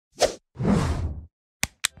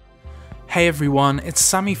Hey everyone, it's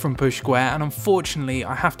Sammy from PushSquare, and unfortunately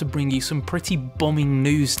I have to bring you some pretty bumming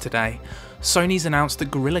news today. Sony's announced that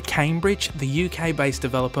Guerrilla Cambridge, the UK-based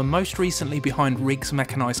developer most recently behind Rig's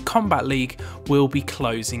Mechanised Combat League, will be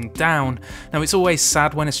closing down. Now, it's always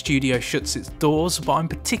sad when a studio shuts its doors, but I'm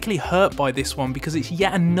particularly hurt by this one because it's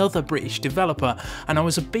yet another British developer, and I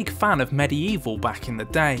was a big fan of Medievil back in the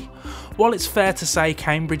day. While it's fair to say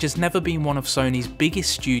Cambridge has never been one of Sony's biggest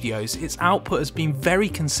studios, its output has been very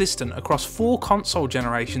consistent across 4 console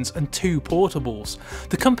generations and 2 portables.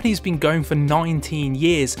 The company's been going for 19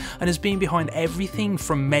 years and has been behind everything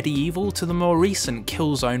from Medievil to the more recent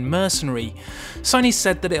Killzone Mercenary. Sony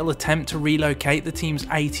said that it'll attempt to relocate the team's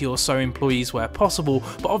 80 or so employees where possible,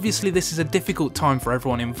 but obviously this is a difficult time for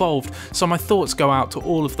everyone involved, so my thoughts go out to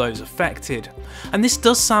all of those affected. And this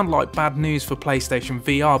does sound like bad news for PlayStation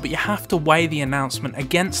VR, but you have to weigh the announcement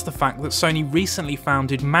against the fact that Sony recently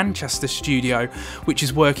founded Manchester Studio, which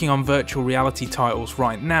is working on virtual reality titles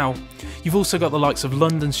right now. You've also got the likes of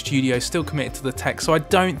London Studio still committed to the tech, so I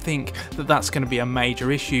don't think that that's going to be a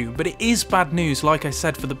major issue, but it is bad news, like I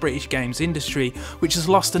said, for the British games industry, which has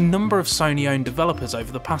lost a number of Sony-owned developers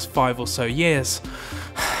over the past 5 or so years.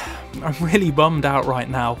 I'm really bummed out right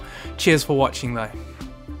now. Cheers for watching though.